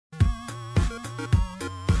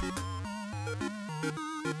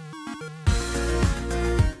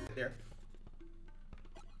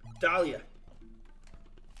Dahlia.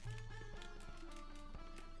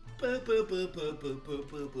 Boo boo boo boo boo boo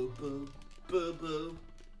boo boo boo boo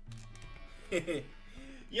boo.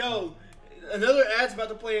 Yo, another ad's about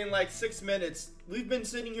to play in like 6 minutes. We've been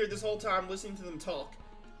sitting here this whole time listening to them talk.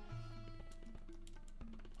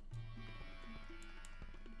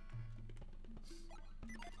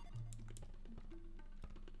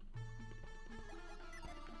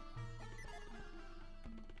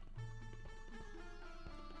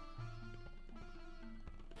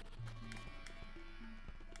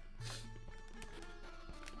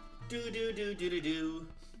 Do.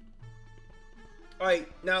 Alright,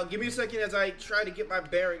 now give me a second as I try to get my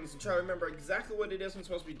bearings and try to remember exactly what it is I'm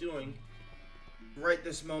supposed to be doing right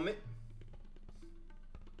this moment.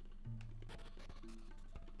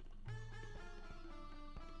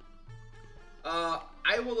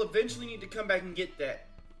 I will eventually need to come back and get that.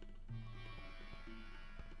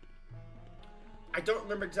 I don't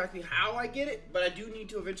remember exactly how I get it, but I do need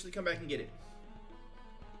to eventually come back and get it.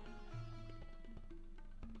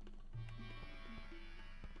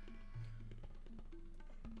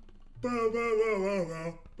 Oh,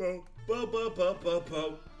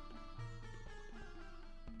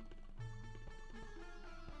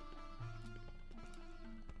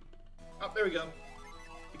 there we go.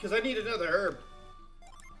 Because I need another herb.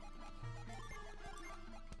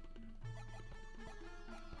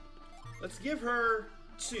 Let's give her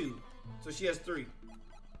 2. So she has 3.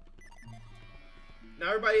 Now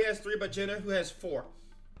everybody has 3 but Jenna, who has 4.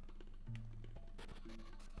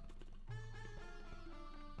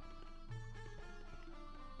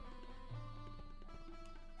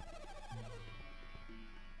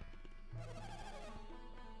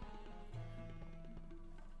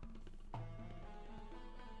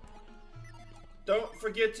 Don't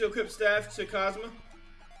forget to equip staff to Cosma.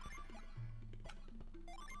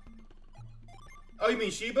 Oh, you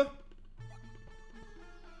mean Sheba?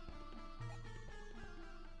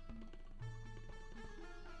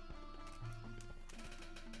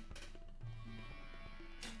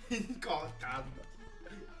 Call it Cosma.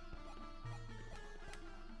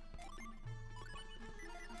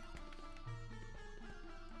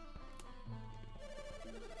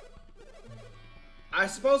 I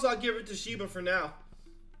suppose I'll give it to Sheba for now.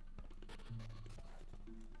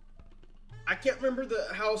 I can't remember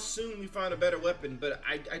how soon we find a better weapon, but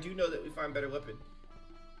I do know that we find a better weapon.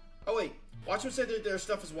 Oh wait, Watchman said that their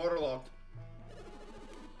stuff is waterlogged.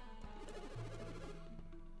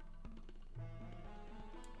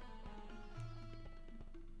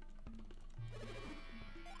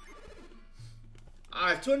 I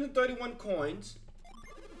have 231 coins.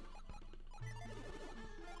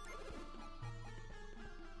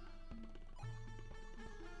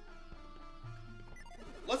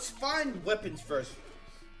 Let's find weapons first.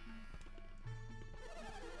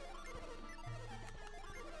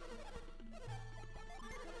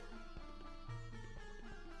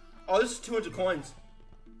 Oh, this is 200 coins.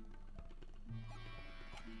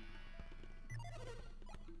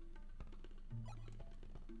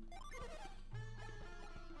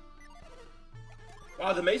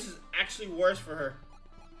 Wow, the mace is actually worse for her.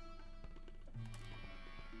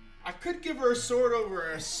 I could give her a sword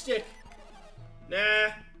over a stick. Nah.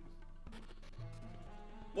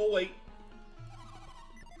 We'll wait.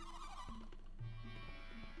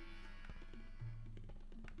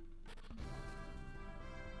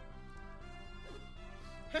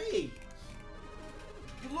 Hey!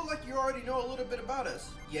 You look like you already know a little bit about us.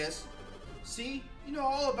 Yes. See? You know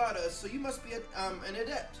all about us, so you must be an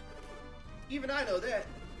adept. Even I know that.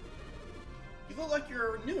 You look like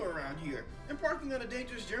you're new around here, embarking on a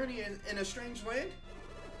dangerous journey in a strange land?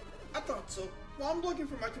 I thought so. Well, I'm looking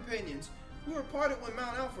for my companions. We were parted when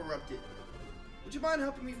Mount Alpha erupted. Would you mind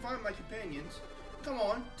helping me find my companions? Come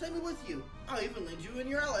on, take me with you. I'll even lend you and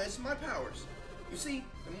your allies my powers. You see,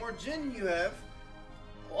 the more Jinn you have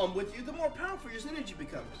with you, the more powerful your synergy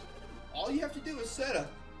becomes. All you have to do is set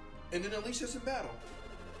up, and then unleash us in battle.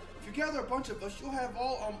 If you gather a bunch of us, you'll have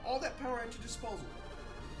all that power at your disposal.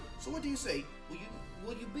 So what do you say?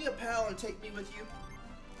 Will you be a pal and take me with you?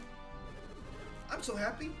 I'm so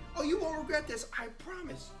happy. Oh, you won't regret this, I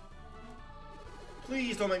promise.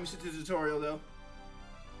 Please don't make me sit through the tutorial, though.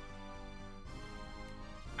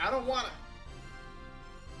 I don't wanna.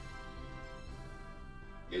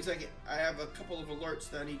 Give me a second. I have a couple of alerts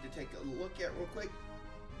that I need to take a look at real quick.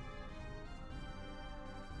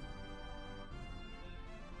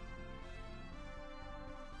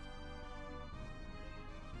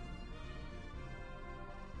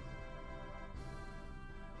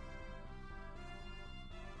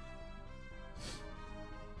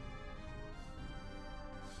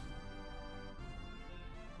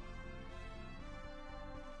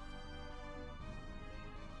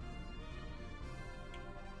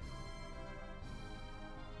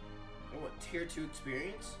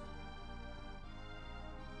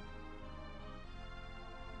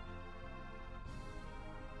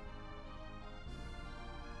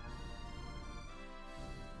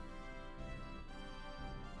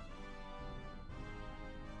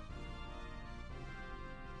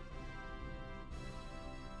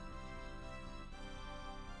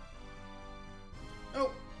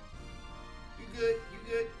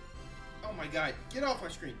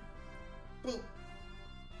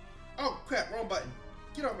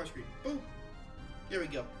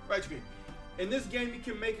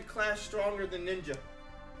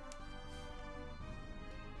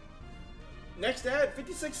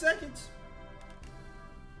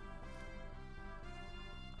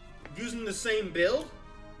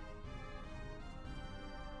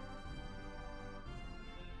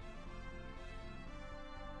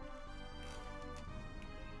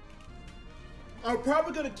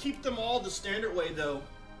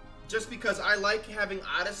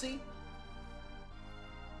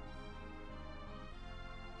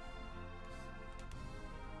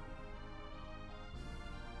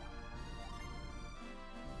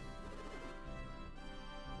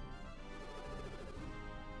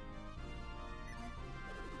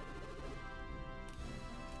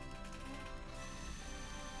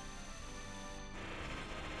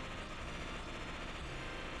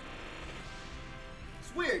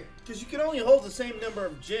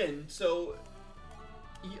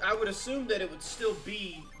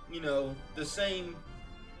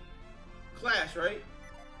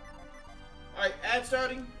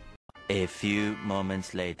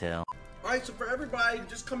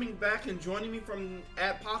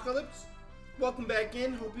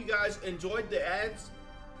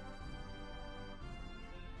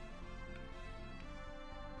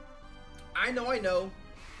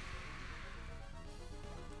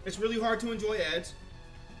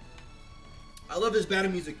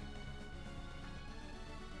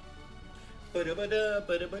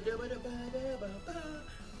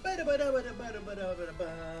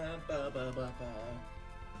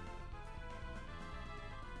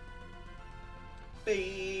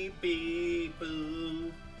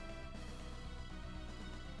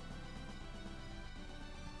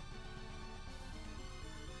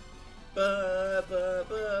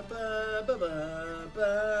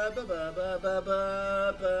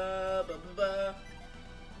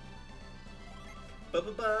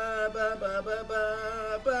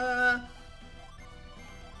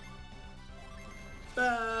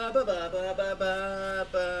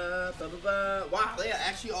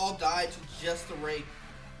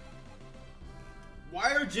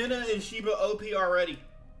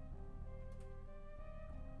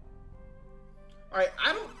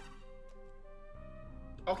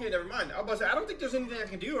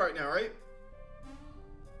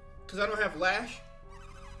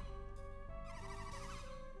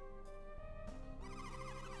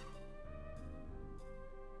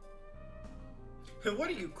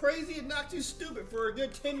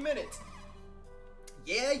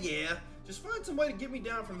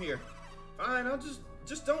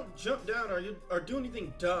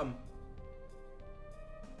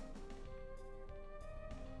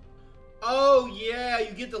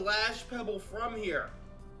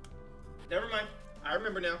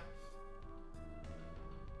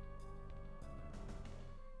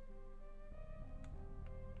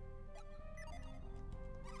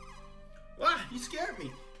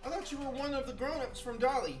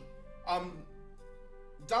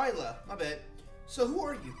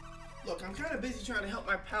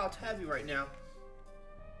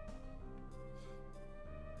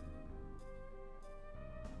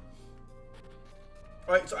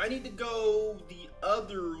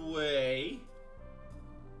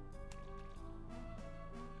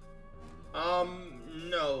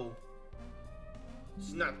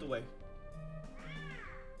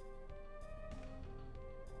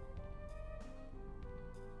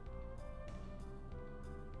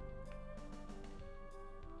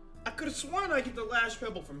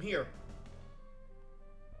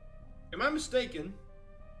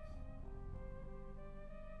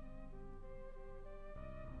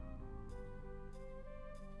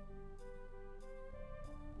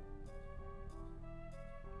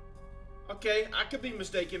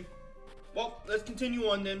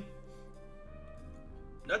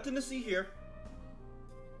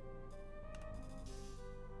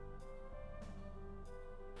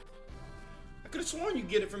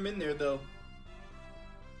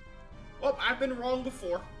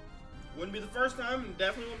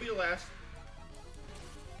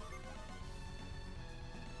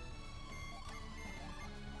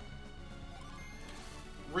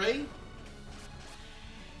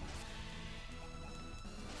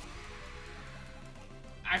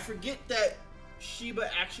 forget that Sheba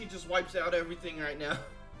actually just wipes out everything right now.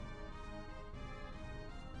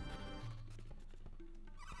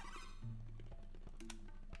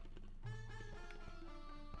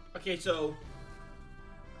 Okay, so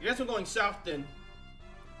I guess I'm going south then.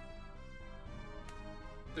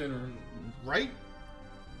 Then right?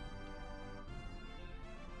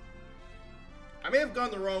 I may have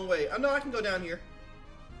gone the wrong way. Oh no, I can go down here.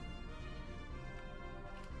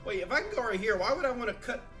 Wait, if I can go right here, why would I want to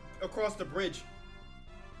cut across the bridge?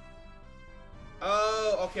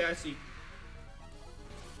 Oh, okay, I see.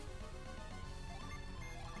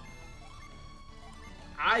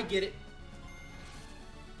 I get it.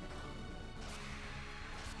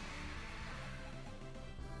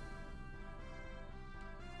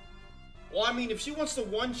 Well, I mean, if she wants to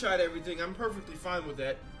one-shot everything, I'm perfectly fine with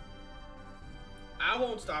that. I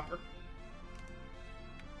won't stop her.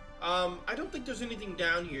 I don't think there's anything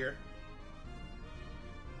down here.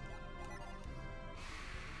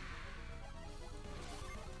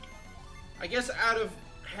 I guess out of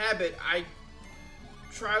habit, I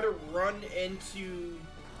try to run into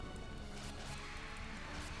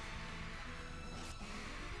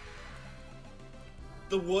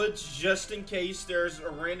the woods just in case there's a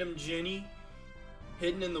random Jenny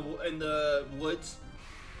hidden in the woods.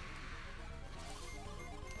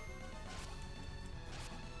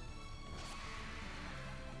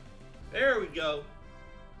 There we go.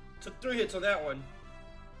 Took 3 hits on that one.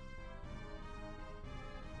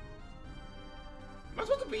 Am I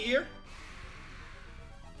supposed to be here?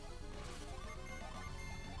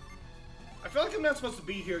 I feel like I'm not supposed to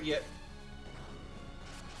be here yet.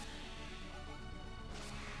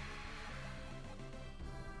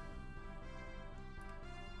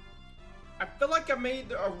 I feel like I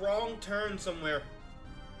made a wrong turn somewhere.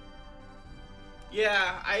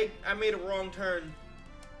 Yeah, I made a wrong turn.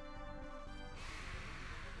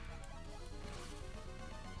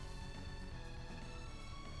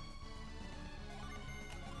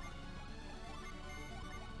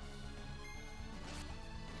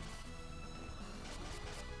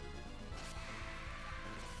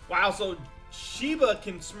 Wow, so Sheba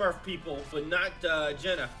can smurf people, but not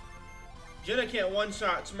Jenna. Jenna can't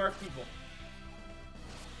one-shot smurf people.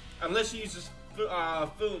 Unless she uses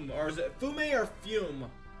Fume, or is it Fume or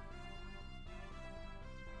Fume?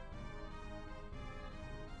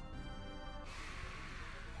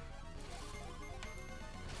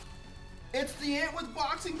 It's the ant with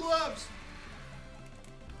boxing gloves!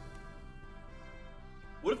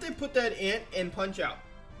 What if they put that ant in Punch-Out?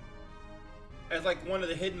 As like one of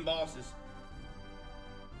the hidden bosses.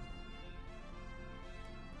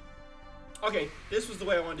 Okay, this was the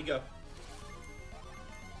way I wanted to go.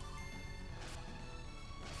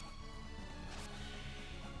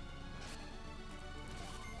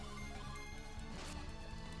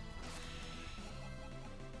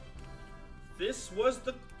 This was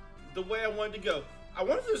the way I wanted to go. I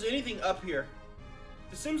wonder if there's anything up here.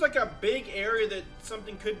 This seems like a big area that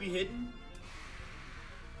something could be hidden.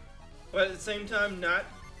 But at the same time, not.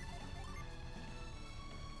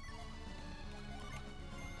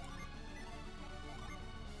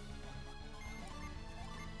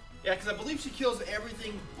 Yeah, because I believe she kills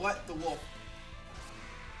everything but the wolf.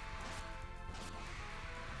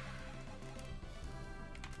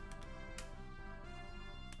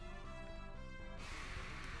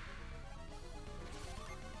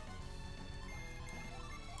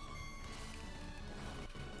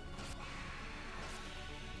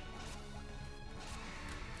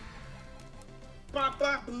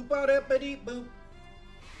 Boop.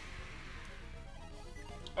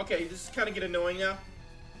 Okay, this is kind of getting annoying now.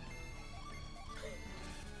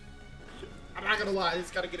 I'm not gonna lie, this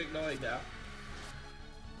is kind of getting annoying now.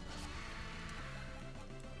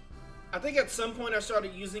 I think at some point I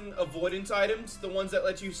started using avoidance items, the ones that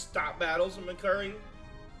let you stop battles from occurring.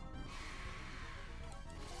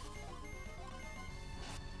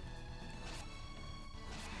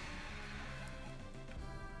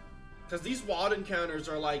 Because these wild encounters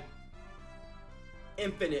are like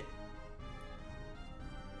infinite.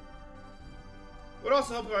 Would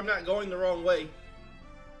also help if I'm not going the wrong way.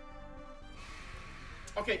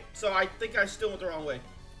 Okay, so I think I still went the wrong way.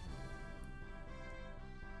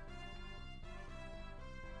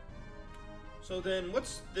 So then,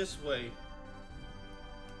 what's this way?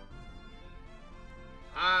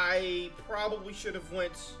 I probably should have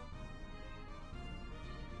went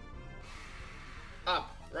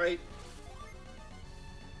up, right?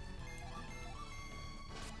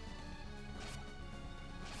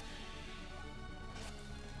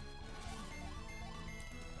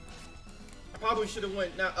 Probably should have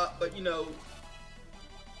went not up, but you know.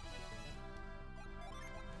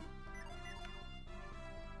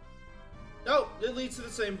 leads to the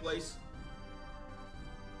same place.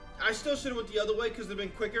 I still should have went the other way because they've been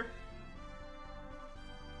quicker.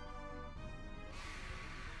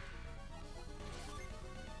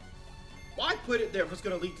 Why put it there if it's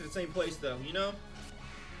going to lead to the same place, though, you know?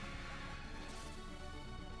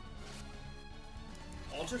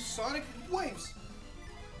 Ultrasonic waves.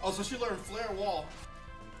 Also, she learned Flare Wall.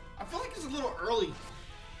 I feel like it's a little early.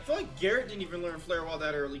 I feel like Garrett didn't even learn Flare Wall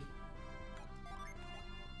that early.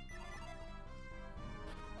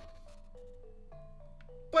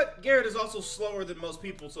 But Garrett is also slower than most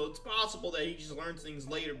people, so it's possible that he just learns things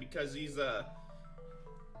later because he's an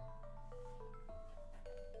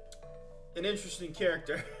interesting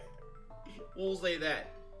character. We'll say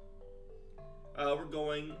that. We're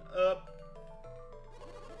going up.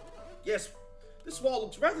 Yes, this wall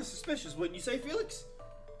looks rather suspicious, wouldn't you say, Felix?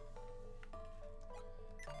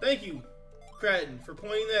 Thank you, Cratton, for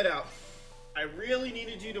pointing that out. I really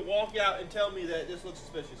needed you to walk out and tell me that this looks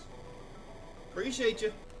suspicious. Appreciate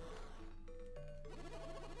you.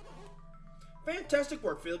 Fantastic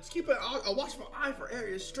work, Felix. Keep a watchful eye for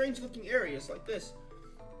areas, strange-looking areas like this.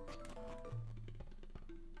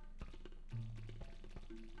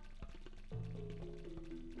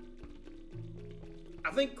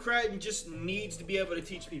 I think Cratton just needs to be able to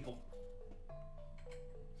teach people.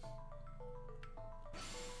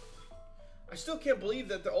 I still can't believe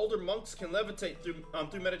that the older monks can levitate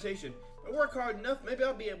through meditation. If I work hard enough, maybe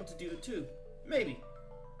I'll be able to do it too. Maybe.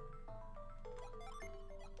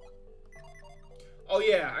 Oh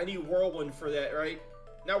yeah, I need Whirlwind for that, right?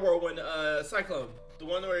 Not Whirlwind, Cyclone. The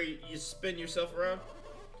one where you spin yourself around.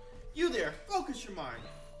 You there, focus your mind.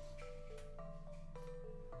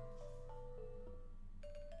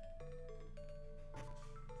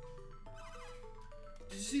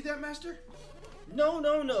 Did you see that, Master? No,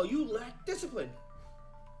 no, no, you lack discipline.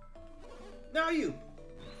 Now you.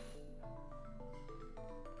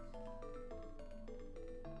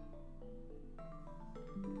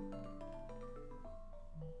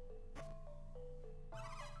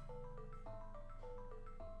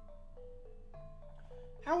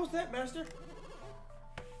 How was that, Master?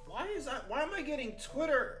 Why am I getting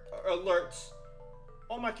Twitter alerts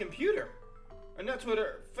on my computer? Or not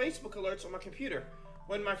Twitter, Facebook alerts on my computer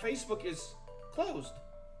when my Facebook is closed.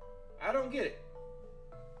 I don't get it.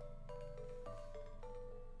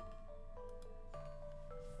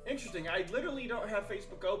 Interesting. I literally don't have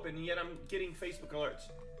Facebook open, and yet I'm getting Facebook alerts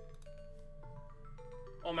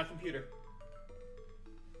on my computer.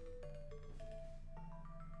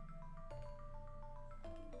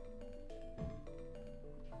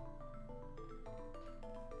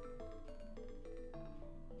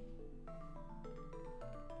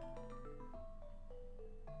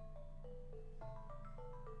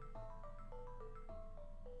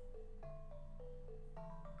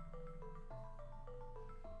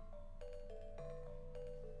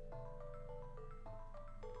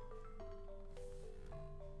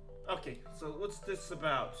 Okay, so what's this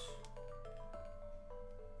about?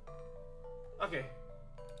 Okay.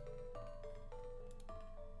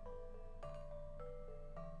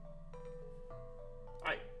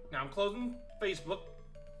 Alright, now I'm closing Facebook.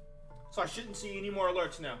 So I shouldn't see any more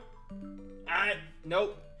alerts now. Alright,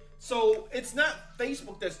 nope. So it's not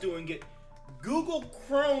Facebook that's doing it. Google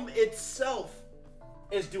Chrome itself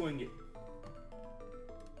is doing it.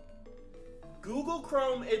 Google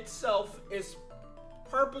Chrome itself is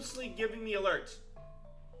purposely giving me alerts.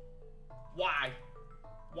 Why?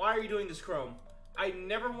 Why are you doing this, Chrome? I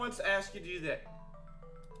never once asked you to do that.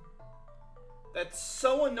 That's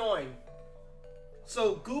so annoying.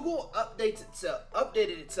 So Google updated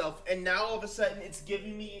itself, and now all of a sudden it's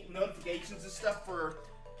giving me notifications and stuff for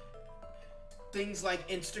things like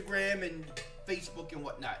Instagram and Facebook and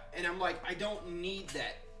whatnot. And I'm like, I don't need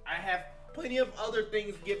that. I have plenty of other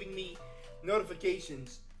things giving me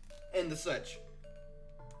notifications and the such.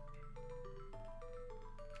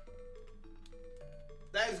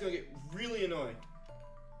 That is going to get really annoying.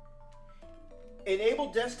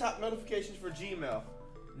 Enable desktop notifications for Gmail.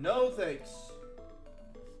 No thanks.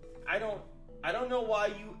 I don't know why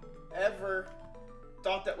you ever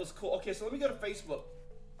thought that was cool. Okay, so let me go to Facebook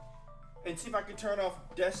and see if I can turn off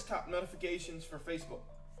desktop notifications for Facebook.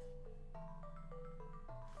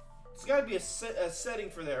 There's got to be a setting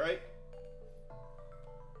for that, right?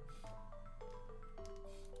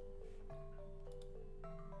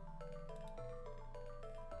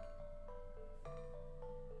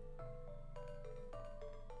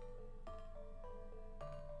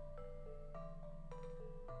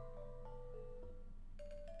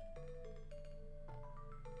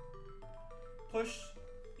 Push,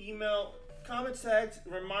 email, comment tags,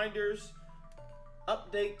 reminders,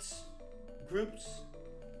 updates, groups,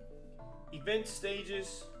 events,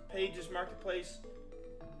 stages, pages, marketplace,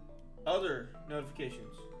 other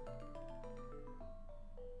notifications.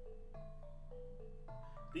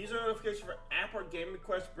 These are notifications for app or game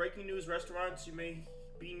requests, breaking news, restaurants you may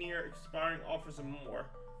be near, expiring offers, and more.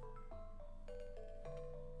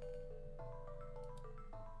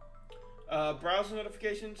 Browser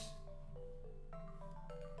notifications.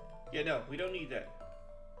 Yeah, no, we don't need that.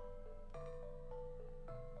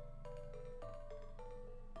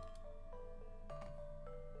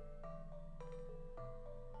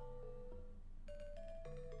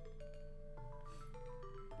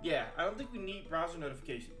 Yeah, I don't think we need browser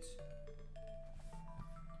notifications.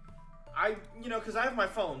 Because I have my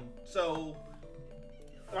phone, so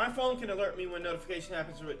my phone can alert me when notification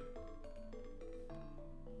happens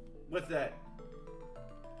with that.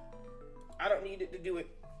 I don't need it to do it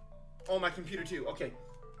on my computer too. Okay.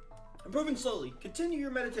 Improving slowly. Continue your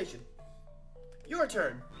meditation. Your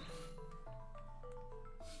turn.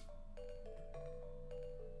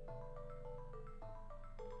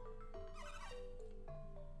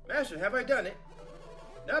 Master, have I done it?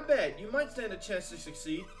 Not bad. You might stand a chance to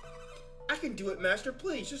succeed. I can do it, Master.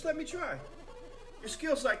 Please, just let me try. Your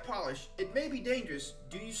skill's like polish. It may be dangerous.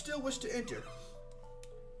 Do you still wish to enter?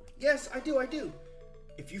 Yes, I do.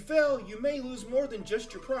 If you fail, you may lose more than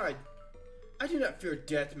just your pride. I do not fear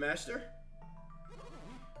death, Master.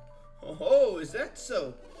 Oh, is that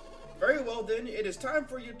so? Very well then, it is time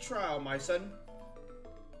for your trial, my son.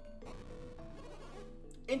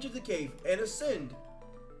 Enter the cave and ascend.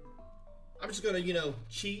 I'm just gonna,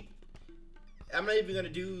 cheat. I'm not even gonna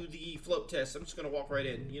do the float test. I'm just gonna walk right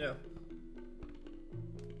in,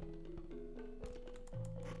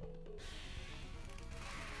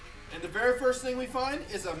 And the very first thing we find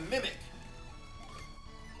is a mimic.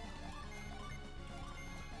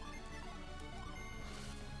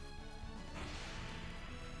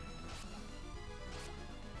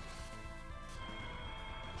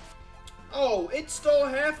 Oh, it stole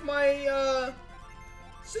half my,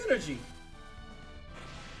 synergy.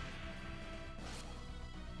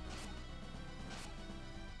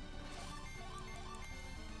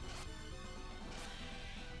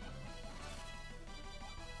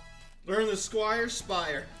 Learn the Squire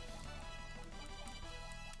Spire.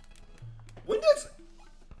 When does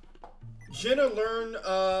Jenna learn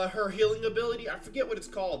her healing ability? I forget what it's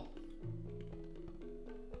called.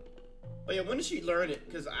 But yeah, when does she learn it?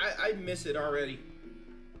 Because I miss it already.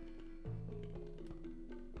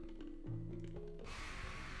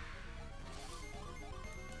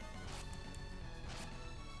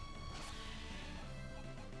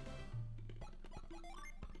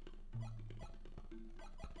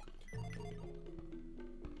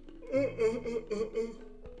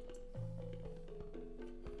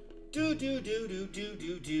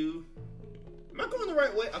 Do. Am I going the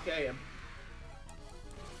right way? Okay, I am.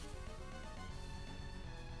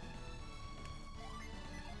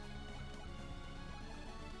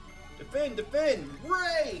 Defend!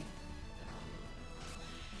 Ray!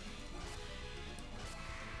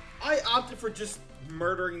 I opted for just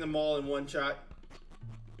murdering them all in one shot.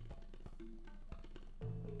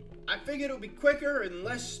 I figured it would be quicker and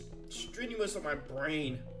less strenuous on my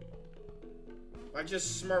brain. I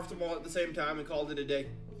just smurfed them all at the same time and called it a day.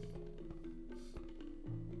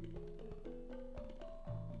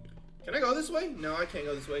 Can I go this way? No, I can't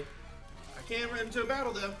go this way. I can run into a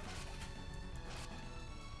battle though.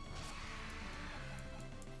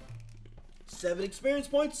 7 experience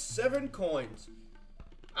points, 7 coins.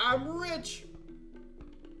 I'm rich.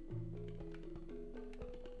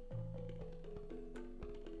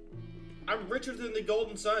 I'm richer than the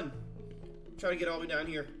golden sun. I'm trying to get all the way down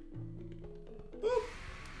here. Boop.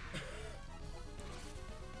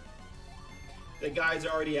 The guy's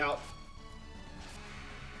already out.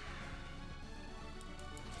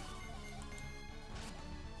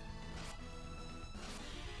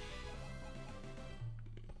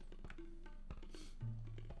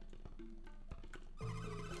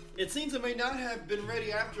 It seems I may not have been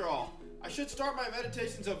ready after all. I should start my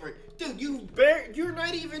meditations over it. Dude, you're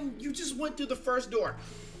not even, you just went through the first door.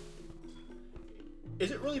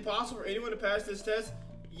 Is it really possible for anyone to pass this test?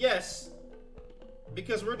 Yes.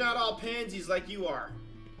 Because we're not all pansies like you are.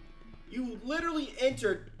 You literally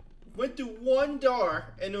entered, went through one door,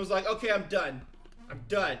 and it was like, okay, I'm done. I'm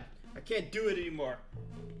done. I can't do it anymore.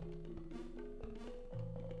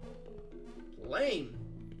 Lame.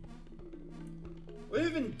 What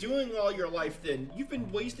have you been doing all your life then? You've been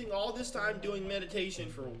wasting all this time doing meditation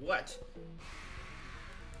for what?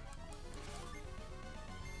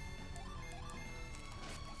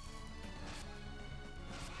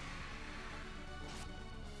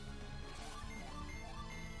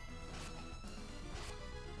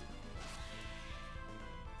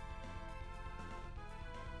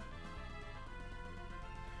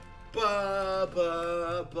 Ba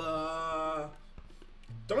ba ba.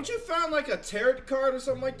 Don't you find like a tarot card or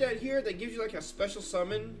something like that here that gives you like a special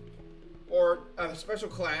summon or a special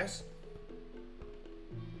class?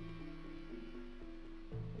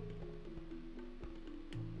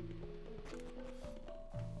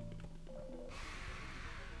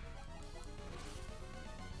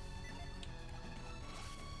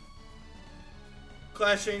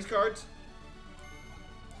 Class change cards.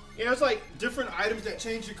 You know, it's like different items that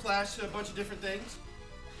change your class to a bunch of different things.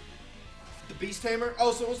 The Beast Tamer.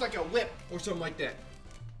 Oh, so it was like a whip or something like that.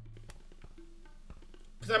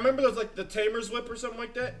 Because I remember there was like the Tamer's Whip or something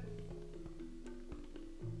like that.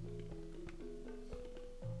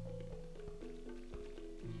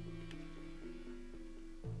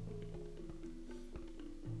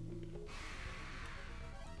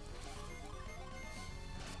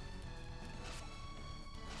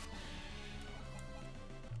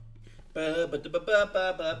 Ba ba da ba ba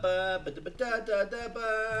ba ba ba ba da ba da da da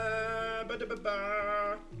ba ba da ba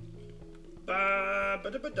ba ba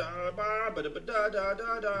ba da ba da ba ba da ba da da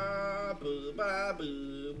da da ba ba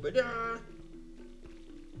ba da.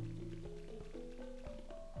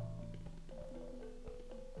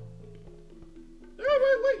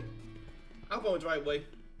 Right way. I'm going the right way.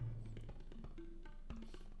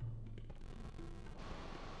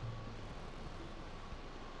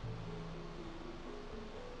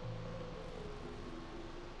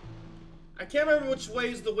 I can't remember which way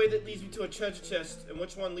is the way that leads me to a treasure chest and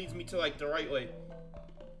which one leads me to like the right way.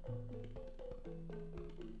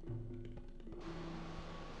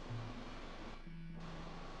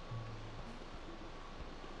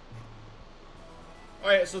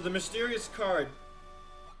 Alright, so the mysterious card.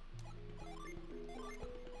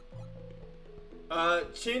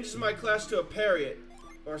 Changes my class to a Parrot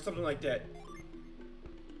or something like that.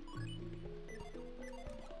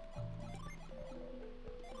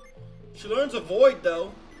 She learns Avoid,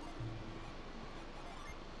 though.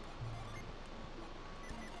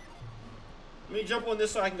 Let me jump on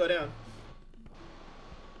this so I can go down.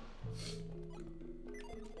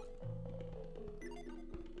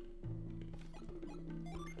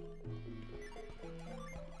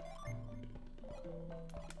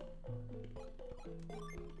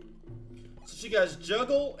 So she got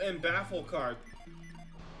Juggle and Baffle card.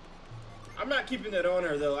 I'm not keeping that on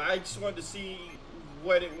her, though. I just wanted to see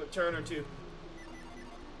what it would turn her to.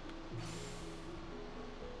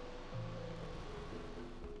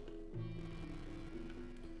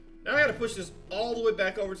 Now I gotta push this all the way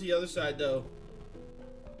back over to the other side, though.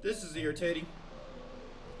 This is irritating.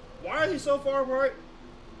 Why are they so far apart?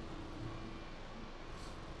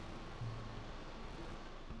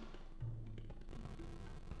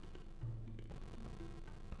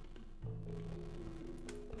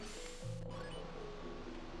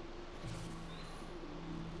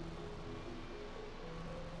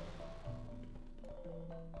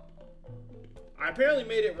 I apparently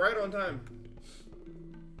made it right on time.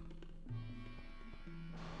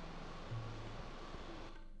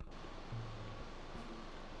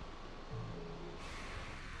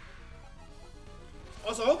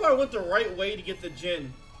 Also, I hope I went the right way to get the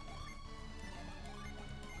gin.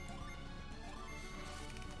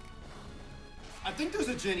 I think there's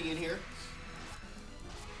a Jenny in here.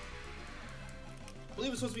 I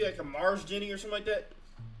believe it's supposed to be like a Mars Jenny or something like that.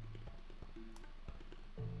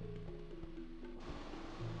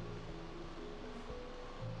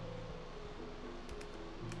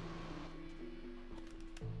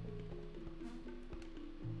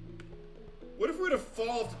 What if we were to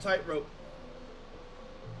fall off the tightrope?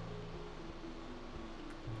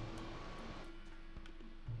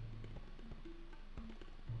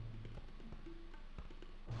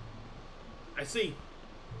 I see.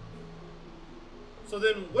 So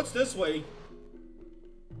then, what's this way?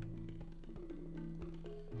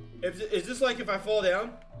 Is this like if I fall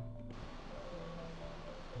down?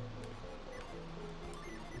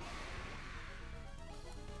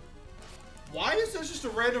 Why is there just a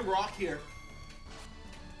random rock here?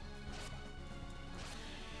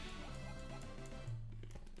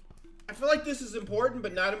 I feel like this is important,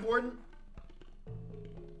 but not important.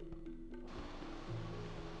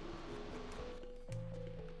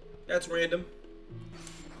 That's random.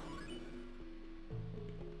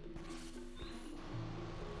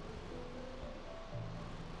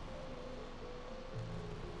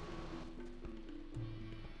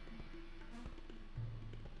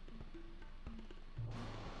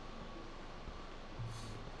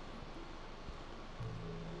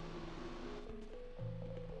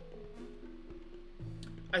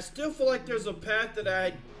 I still feel like there's a path that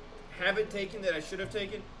I haven't taken that I should have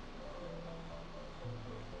taken.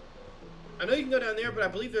 I know you can go down there, but I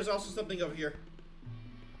believe there's also something over here.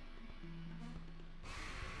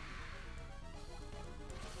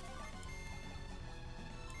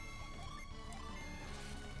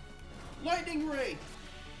 Lightning ray.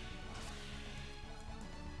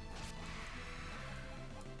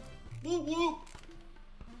 Whoop whoop.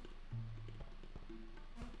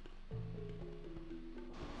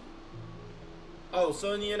 Oh,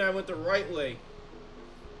 so in the end I went the right way.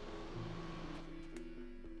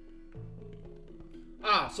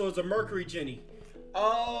 Ah, so it's a Mercury Jenny.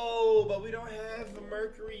 Oh, but we don't have a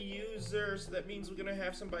Mercury user, so that means we're gonna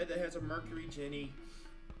have somebody that has a Mercury Jenny.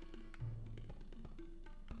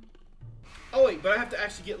 Oh wait, but I have to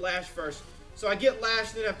actually get Lash first. So I get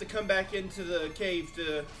Lash, then I have to come back into the cave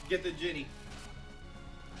to get the Jenny.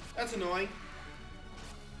 That's annoying.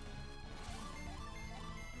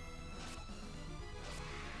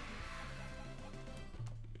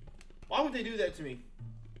 Why would they do that to me?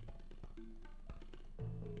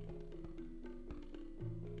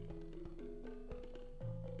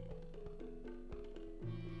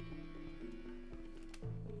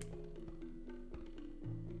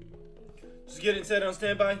 Just get it set on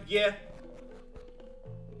standby? Yeah.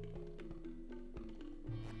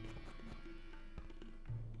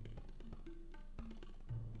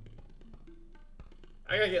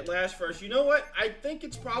 I gotta get Lash first. You know what? I think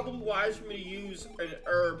it's probably wise for me to use an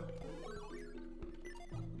herb.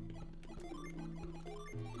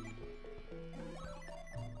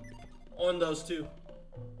 On those two.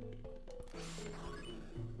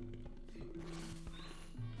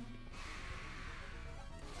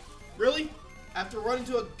 Really? I have to run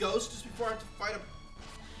into a ghost just before I have to fight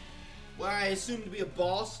what I assume to be a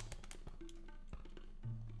boss?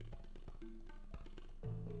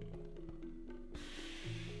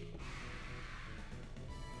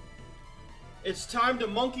 It's time to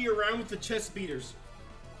monkey around with the chest beaters.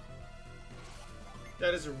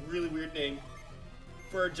 That is a really weird name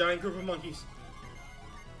for a giant group of monkeys.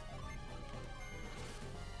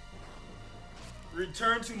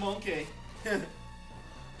 Return to Monkey. I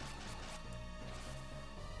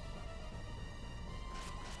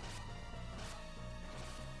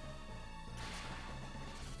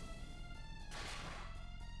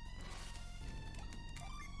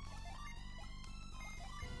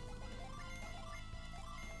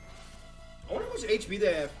wonder how much HP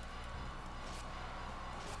they have.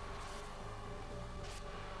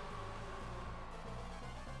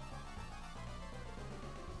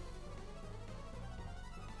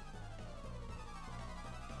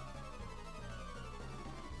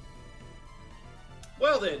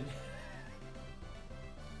 Well then.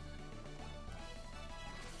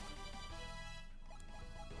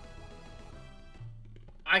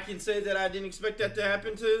 I can say that I didn't expect that to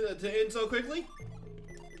happen to end so quickly.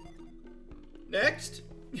 Next.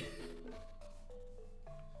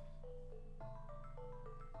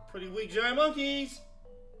 Pretty weak giant monkeys.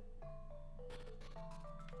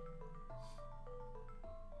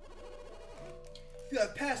 You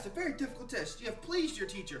have passed a very difficult test. You have pleased your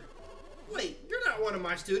teacher. Wait, you're not one of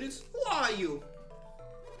my students. Who are you?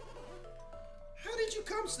 How did you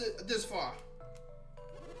come this far?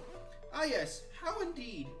 Ah yes, how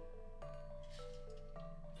indeed.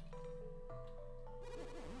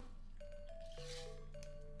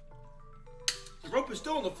 The rope is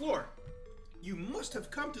still on the floor. You must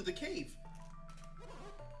have come to the cave.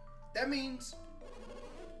 That means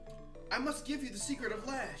I must give you the secret of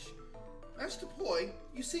Lash. Master Poi,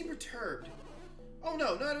 you seem perturbed. Oh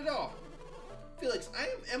no, not at all. Felix,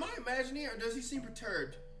 am I imagining or does he seem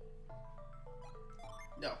perturbed?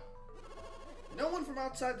 No. No one from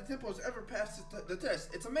outside the temple has ever passed the test.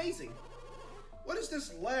 It's amazing. What is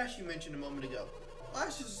this Lash you mentioned a moment ago?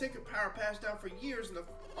 Lash is a sacred power passed down for years in the,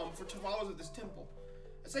 for followers of this temple.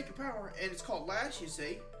 A sacred power, and it's called Lash, you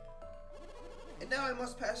say? And now I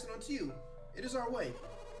must pass it on to you. It is our way.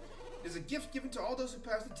 It is a gift given to all those who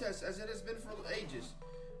pass the test, as it has been for ages.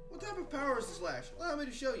 What type of power is this Lash? Allow me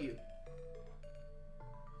to show you.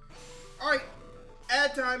 Alright,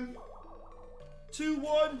 ad time.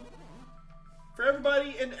 2-1. For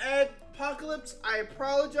everybody in Apocalypse, I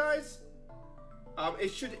apologize. It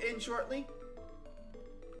should end shortly.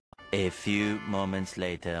 A few moments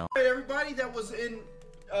later. Alright everybody, that was in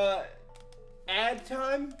ad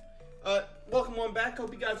time. Welcome on back.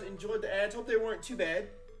 Hope you guys enjoyed the ads. Hope they weren't too bad.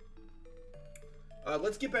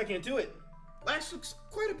 Let's get back into it. Lash looks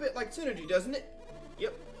quite a bit like Psynergy, doesn't it?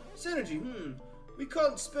 Yep. Psynergy, We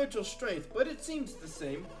call it spiritual strength, but it seems the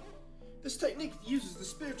same. This technique uses the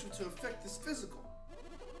spiritual to affect this physical.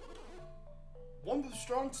 One with a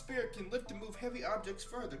strong spirit can lift and move heavy objects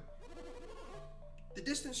further. The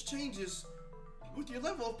distance changes with your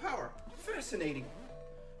level of power. Fascinating.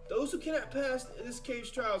 Those who cannot pass this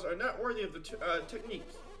cave's trials are not worthy of the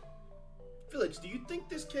techniques. Felix, do you think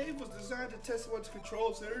this cave was designed to test one's control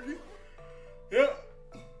of energy? Yeah.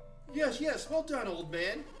 Yes, well done, old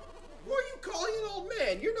man. Who are you calling an old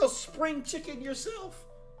man? You're no spring chicken yourself.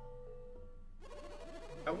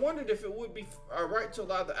 I wondered if it would be right to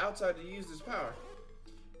allow the outsider to use this power.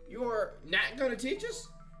 You're not gonna teach us?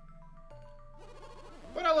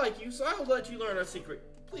 But I like you, so I'll let you learn our secret.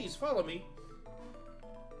 Please follow me.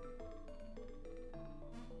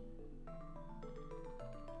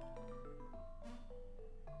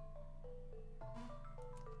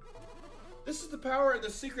 This is the power and the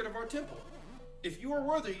secret of our temple. If you are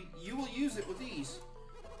worthy, you will use it with ease.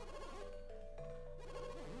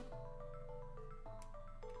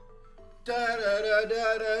 Da da da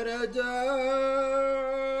da da da da.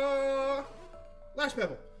 Lash,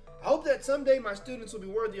 Pebble, I hope that someday my students will be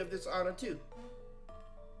worthy of this honor too.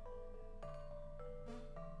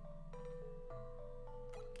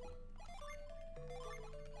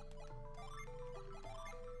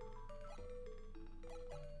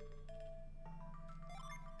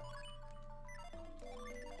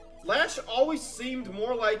 Lash always seemed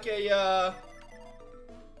more like a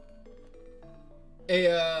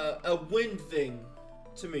wind thing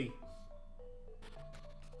to me.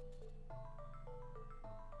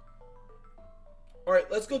 All right,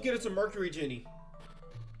 let's go get us a Mercury Genie.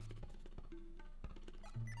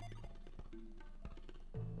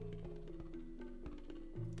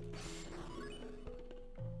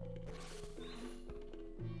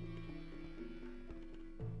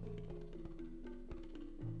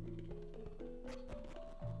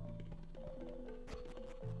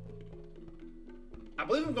 I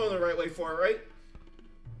believe I'm going the right way for it, right?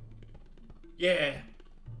 Yeah.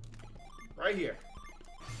 Right here.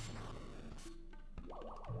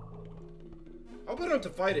 I hope I don't have to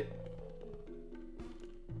fight it.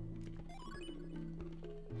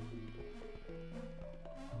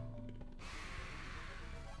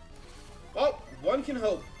 Well, one can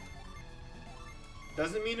hope.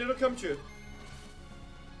 Doesn't mean it'll come true.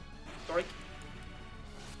 Doink.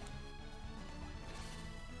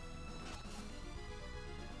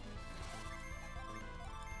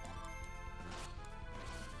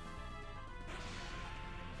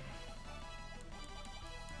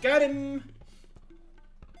 Got him!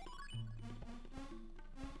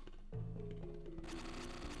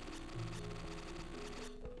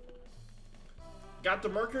 Got the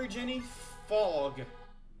Mercury Genie Fog.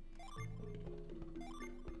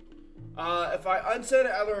 If I unset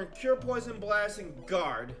it, I learn Cure, Poison, Blast, and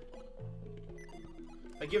Guard.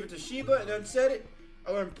 I give it to Sheba and unset it,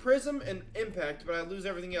 I learn Prism and Impact, but I lose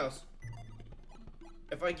everything else.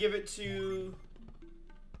 If I give it to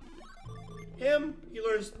him, he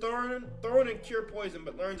learns Thorn and Cure Poison,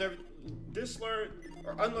 but learns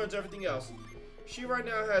unlearns everything else. She right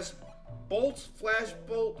now has Bolt, Flash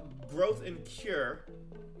Bolt, Growth, and Cure.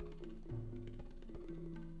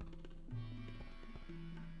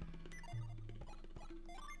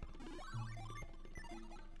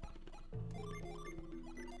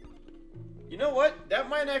 You know what? That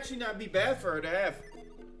might actually not be bad for her to have.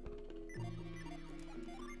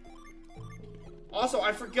 Also,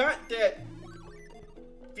 I forgot that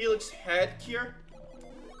Felix had Cure.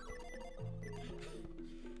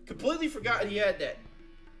 Completely forgot he had that.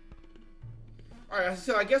 Alright,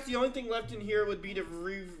 so I guess the only thing left in here would be to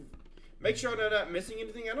make sure I'm not missing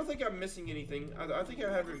anything. I don't think I'm missing anything. I think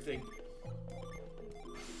I have everything.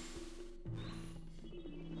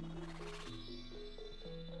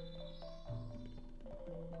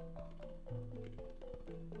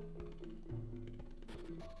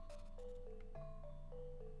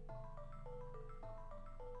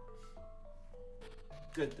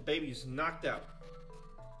 Good, the baby's knocked out.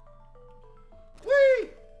 Whee!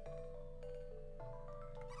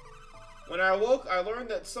 When I awoke, I learned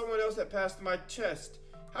that someone else had passed my test.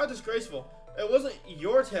 How disgraceful. It wasn't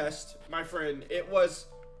your test, my friend. It was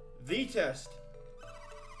the test.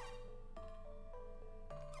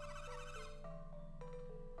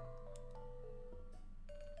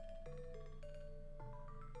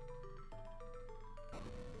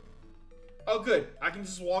 Oh, good. I can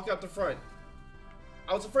just walk out the front.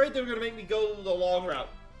 I was afraid they were going to make me go the long route.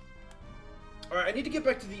 Alright, I need to get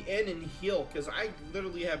back to the inn and heal, because I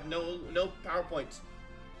literally have no power points.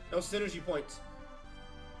 No synergy points.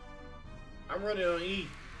 I'm running on E.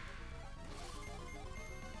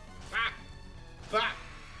 Bop! Bop!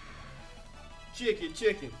 Chicken,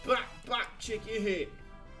 chicken. Bop, bop, chicken head.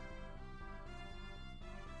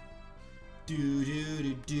 Do do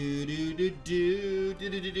do do do do do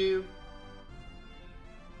do do do.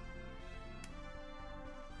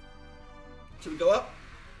 So we go up,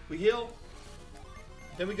 we heal,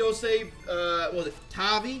 then we go save, what was it,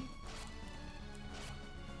 Tavi?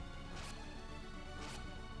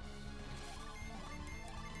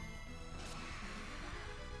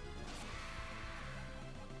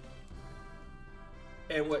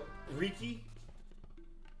 And what, Riki?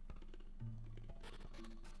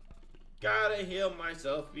 Gotta heal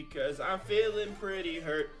myself because I'm feeling pretty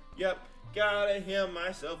hurt. Yep, gotta heal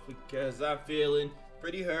myself because I'm feeling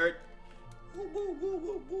pretty hurt. Woo, woo, woo,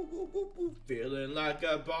 woo, woo, woo, woo, woo. Feeling like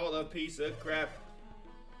a ball of piece of crap.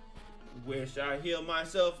 Wish I healed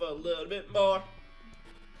myself a little bit more.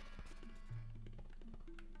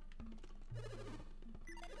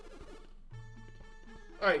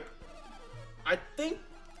 Alright. I think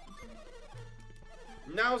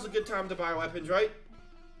now's a good time to buy weapons, right?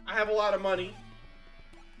 I have a lot of money.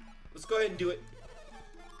 Let's go ahead and do it.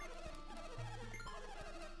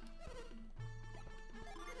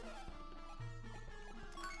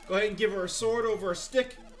 Go ahead and give her a sword over a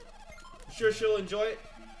stick. I'm sure she'll enjoy it.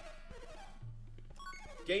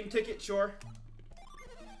 Game ticket, sure.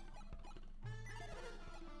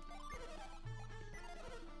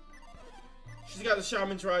 She's got the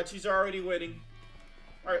shaman's ride. She's already winning.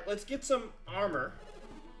 Alright, let's get some armor.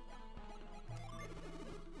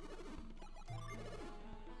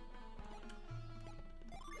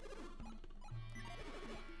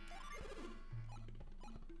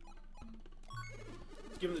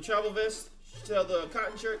 Give him the travel vest. Sell the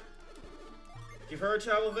cotton shirt. Give her a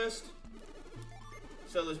travel vest.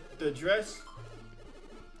 Sell the dress.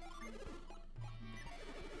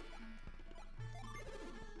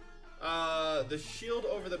 The shield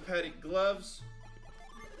over the padded gloves.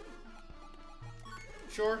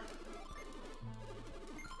 Sure.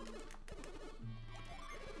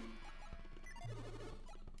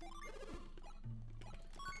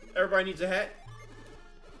 Everybody needs a hat.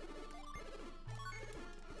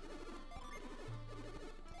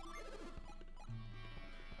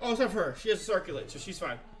 Oh, except for her. She has a circulate, so she's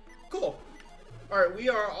fine. Cool. Alright, we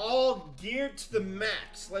are all geared to the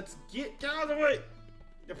max. Let's get out of the way.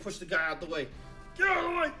 Gotta push the guy out the way. Get out of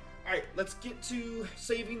the way. Alright, let's get to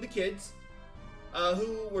saving the kids.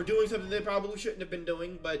 Who were doing something they probably shouldn't have been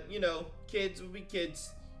doing, but, you know, kids will be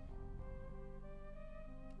kids.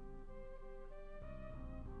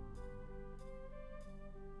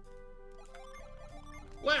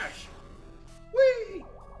 Lash! Whee!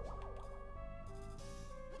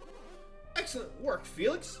 Excellent work,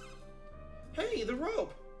 Felix. Hey, the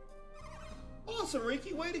rope. Awesome,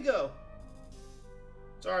 Riki. Way to go.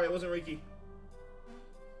 Sorry, it wasn't Riki.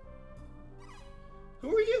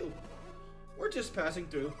 Who are you? We're just passing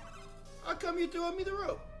through. How come you threw me the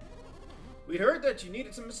rope? We heard that you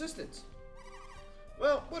needed some assistance.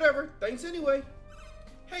 Well, whatever. Thanks anyway.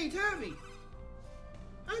 Hey, Tavi.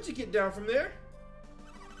 How'd you get down from there?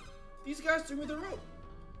 These guys threw me the rope.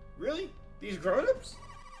 Really? These grown-ups?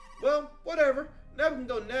 Well, whatever. Now we can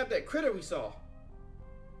go nab that critter we saw.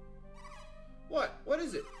 What? What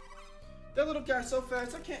is it? That little guy's so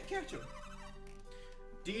fast I can't catch him.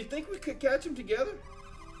 Do you think we could catch him together?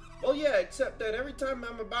 Well, yeah, except that every time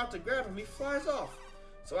I'm about to grab him, he flies off.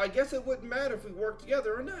 So I guess it wouldn't matter if we worked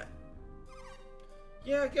together or not.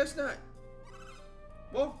 Yeah, I guess not.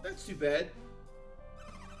 Well, that's too bad.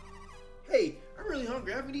 Hey, I'm really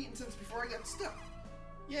hungry. I haven't eaten since before I got stuck.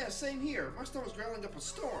 Yeah, same here. My stomach's growling up a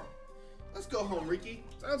storm. Let's go home, Riki.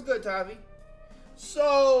 Sounds good, Tavi.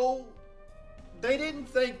 So, they didn't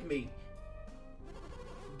thank me.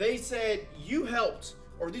 They said, you helped,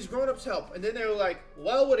 or these grown-ups helped. And then they were like,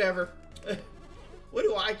 well, whatever. What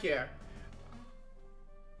do I care?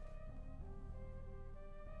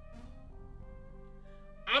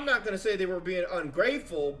 I'm not going to say they were being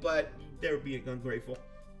ungrateful, but they were being ungrateful.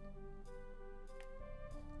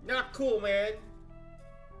 Not cool, man.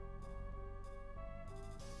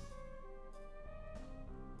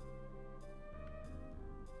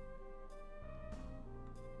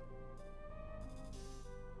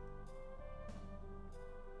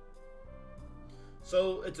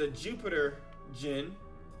 So it's a Jupiter Djinn.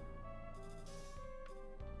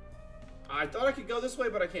 I thought I could go this way,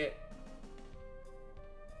 but I can't.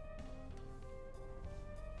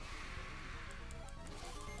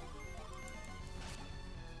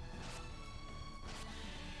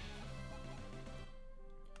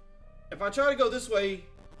 If I try to go this way,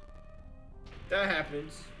 that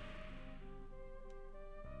happens.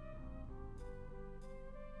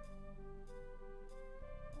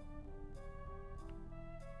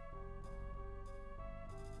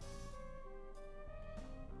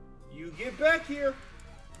 You get back here.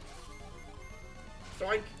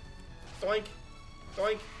 Doink. Doink.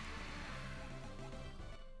 Doink.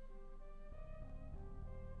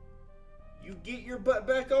 You get your butt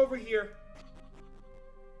back over here.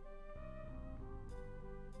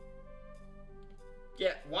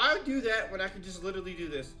 Yeah, why do that when I can just literally do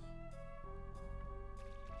this?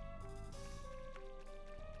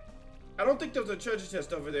 I don't think there was a treasure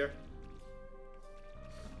chest over there.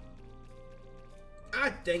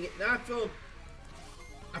 Ah, dang it. Now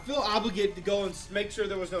I feel obligated to go and make sure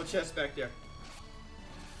there was no chest back there.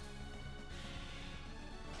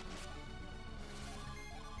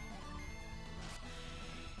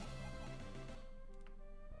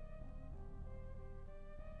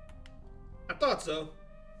 I thought so.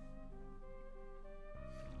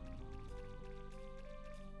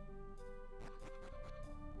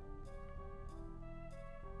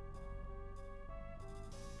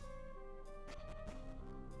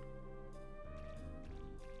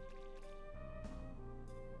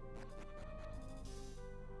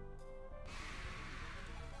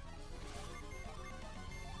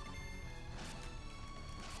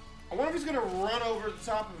 I wonder if he's gonna run over the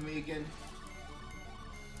top of me again.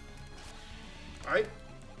 Alright.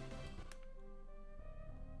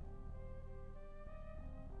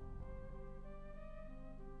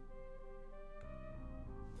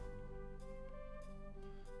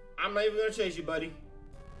 I'm not even gonna chase you, buddy.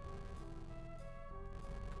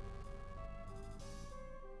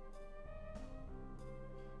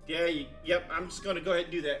 Yeah, yep, I'm just gonna go ahead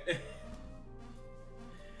and do that.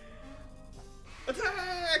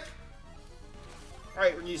 Attack!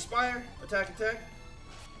 Alright, when you spire, attack, attack.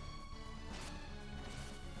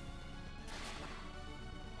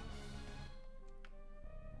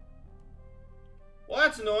 Well,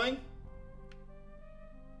 that's annoying.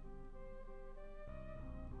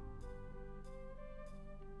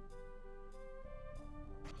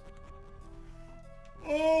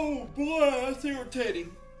 Oh boy, that's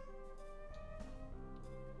irritating.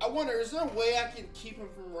 I wonder, is there a way I can keep him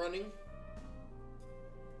from running?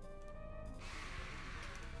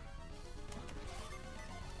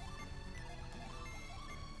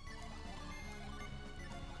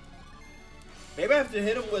 Maybe I have to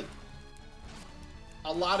hit him with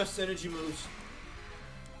a lot of synergy moves.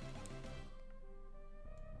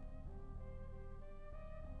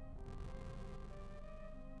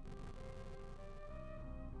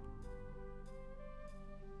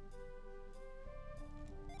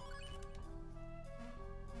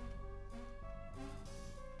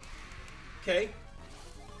 Okay.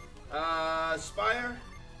 Spire.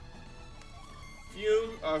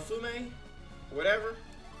 Flume. Whatever.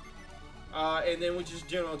 And then we just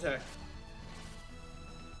general attack.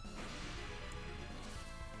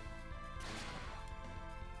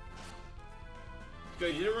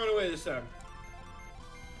 Good, you didn't run away this time.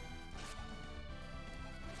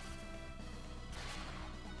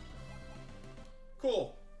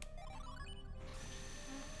 Cool.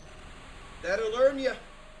 That'll learn you.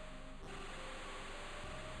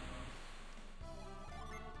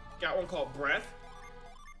 Got one called Breath.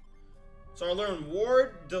 So I learned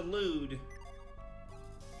Ward, Delude.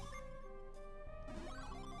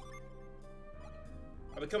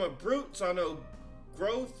 I become a Brute, so I know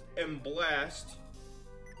Growth and Blast.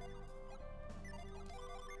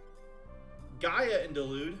 Gaia and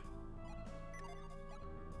Delude.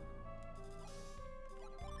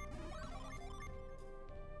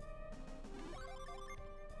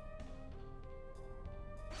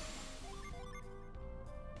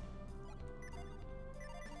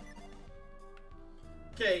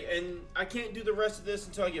 Okay, and I can't do the rest of this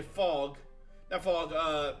until I get Fog. Not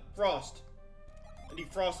Fog, Frost. I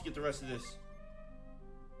need Frost to get the rest of this.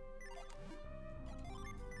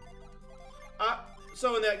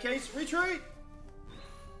 So in that case, retreat!